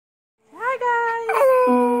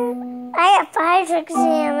my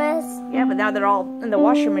pajamas. Yeah, but now they're all in the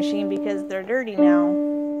washing machine because they're dirty now.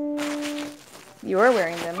 You are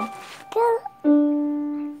wearing them.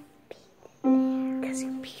 Because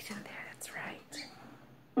you peed in there, that's right.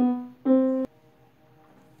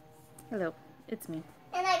 Hello, it's me.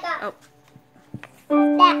 And I got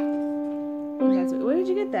that. Where did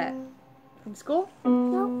you get that? From school?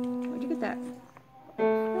 No. Where'd you get that?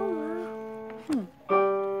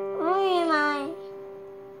 Only my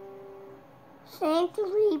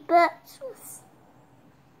sanctuary books was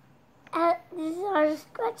these are the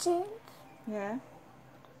scratchings. Yeah.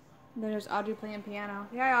 There's Audrey playing piano.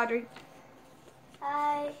 Hi, Audrey.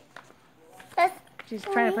 Hi. She's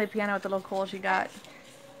trying to play piano with the little coal she got.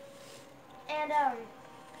 And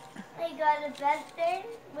I got a bed thing,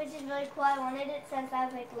 which is really cool. I wanted it since I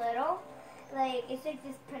was like little. Like it's like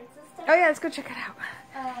this princess stuff. Oh yeah, let's go check it out.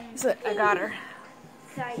 So I got her.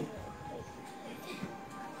 Sorry.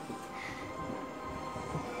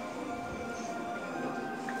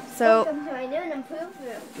 So. Welcome to my new and improved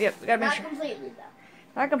room. Yep, we gotta make Not sure. completely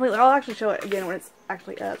though. Not completely. I'll actually show it again when it's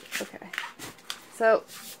actually up. Okay. So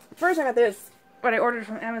first I got this. What I ordered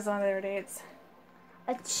from Amazon the other day. It's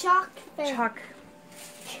A chalk thing.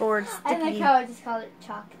 Chalkboard sticky. I like how I just called it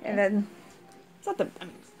chalk thing. And then it's not the. I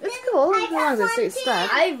mean, it's cool as long as it stays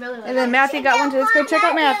stuck. I really like it. And then Matthew got one too. Let's go check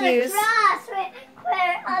out Matthew's.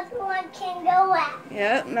 Where other one can go at.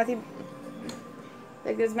 Yeah, Matthew.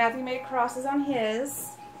 Because Matthew made crosses on his.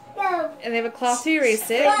 Go. And they have a cloth to erase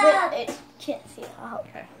it. It can't see it. Oh.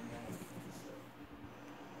 Okay.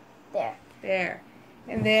 There.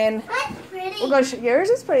 And then That's pretty. we'll go. Yours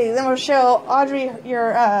is pretty. Then we'll show Audrey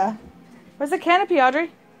your. What's the canopy, Audrey?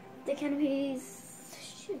 The canopy's.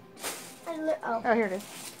 Shoot. Oh. Oh, here it is.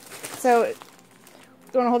 So, do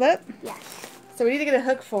you want to hold up? Yeah. So we need to get a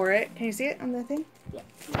hook for it. Can you see it on the thing? Yeah.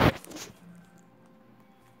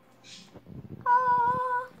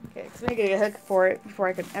 Oh. Okay, so we need to get a hook for it before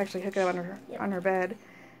I could actually hook it up on her bed.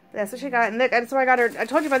 But that's what she got. And look, that's why I got her. I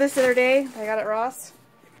told you about this the other day. I got it, Ross.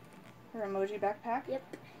 Her emoji backpack.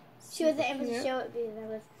 Yep. She wasn't able to show it because I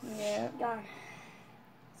was gone.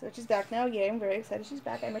 So she's back now. Yay, I'm very excited she's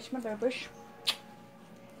back. I met you in my bush.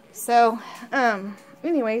 So,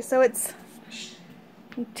 anyway, so it's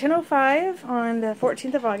 10:05 on the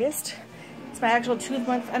 14th of August. It's my actual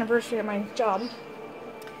 2-month anniversary at my job.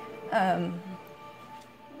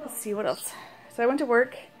 Let's see what else. So I went to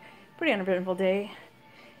work. Pretty uneventful day.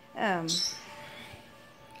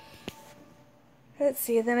 Let's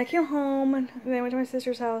see. Then I came home and then I went to my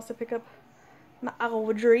sister's house to pick up my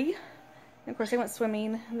Audrey. And of course I went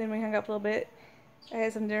swimming. And then we hung up a little bit. I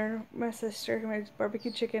had some dinner with my sister. We made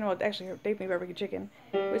barbecue chicken. Well, actually, Dave made barbecue chicken.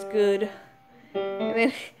 It was good. And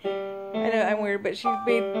then, I know I'm weird, but she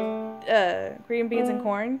made green beans and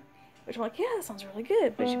corn. Which I'm like, yeah, that sounds really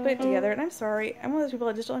good. But she put it together, and I'm sorry. I'm one of those people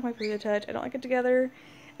that just don't like my food to touch. I don't like it together.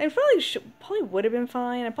 And it probably would have been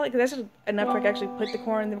fine. Because that's just enough to actually put the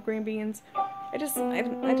corn and the green beans. I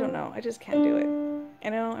don't know. I just can't do it. I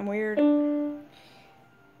know, I'm weird.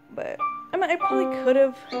 But, I probably could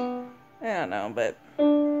have. I don't know, but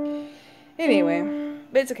anyway,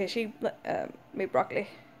 but it's okay. She made broccoli,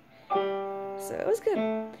 so it was good.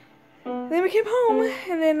 And then we came home,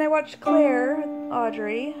 and then I watched Claire with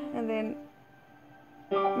Audrey, and then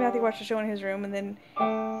Matthew watched a show in his room, and then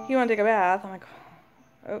he wanted to take a bath. I'm like,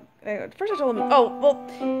 oh. First I told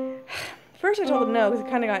him, first I told him no, because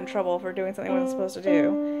he kind of got in trouble for doing something he wasn't supposed to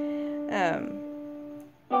do.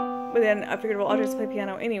 But then I figured, well, I'll just play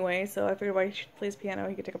piano anyway, so I figured while he plays piano,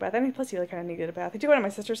 he could take a bath. And plus, he really kind of needed a bath. He took one at my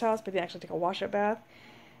sister's house, but he didn't actually take a wash-up bath.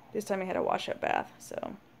 This time he had a wash-up bath, so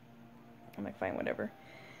I'm like, fine, whatever.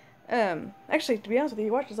 Actually, to be honest with you,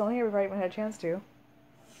 he washed his own hair before I even had a chance to.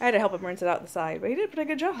 I had to help him rinse it out the side, but he did a pretty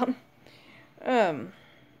good job.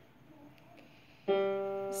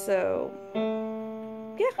 So,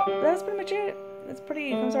 yeah, that's pretty much it. It's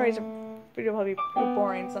pretty, I'm sorry, it's a video will probably be pretty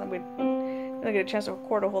boring, so I'm gonna get a chance to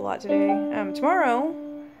record a whole lot today. Tomorrow,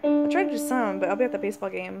 I'll try to do some, but I'll be at the baseball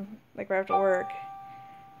game, like right after work.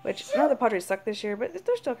 Which, I know the Padres suck this year, but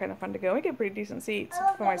they're still kind of fun to go. We get pretty decent seats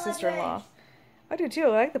for my sister-in-law. I do too, I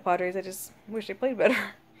like the Padres, I just wish they played better.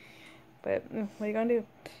 But, what are you gonna do?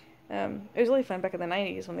 It was really fun back in the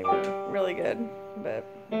 90s when they were really good. But,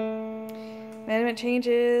 management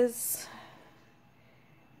changes,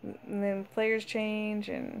 and then players change,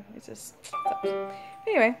 and it's just sucks.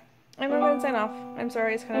 Anyway, I'm going to go ahead and sign off. I'm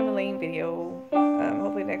sorry, it's kind of a lame video.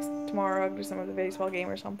 Hopefully tomorrow I'll do some of the baseball game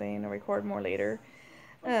or something, or record more later.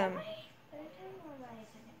 That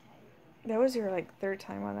was your, like, 3rd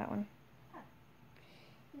time on that one.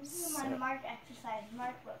 This is my Mark exercise.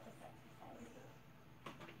 Mark wrote this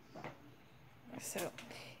exercise. So,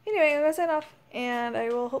 Anyway, I'm gonna sign off, and I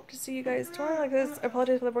will hope to see you guys tomorrow like this. I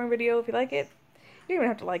apologize for the boring video. If you like it, you don't even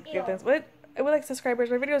have to like good things, but I would like subscribers.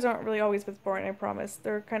 My videos aren't really always this boring, I promise.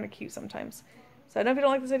 They're kind of cute sometimes. So I know if you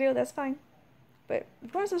don't like this video, that's fine. But if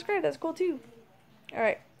you want to subscribe, that's cool too.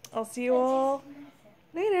 Alright, I'll see you all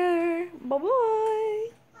later.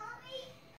 Bye-bye.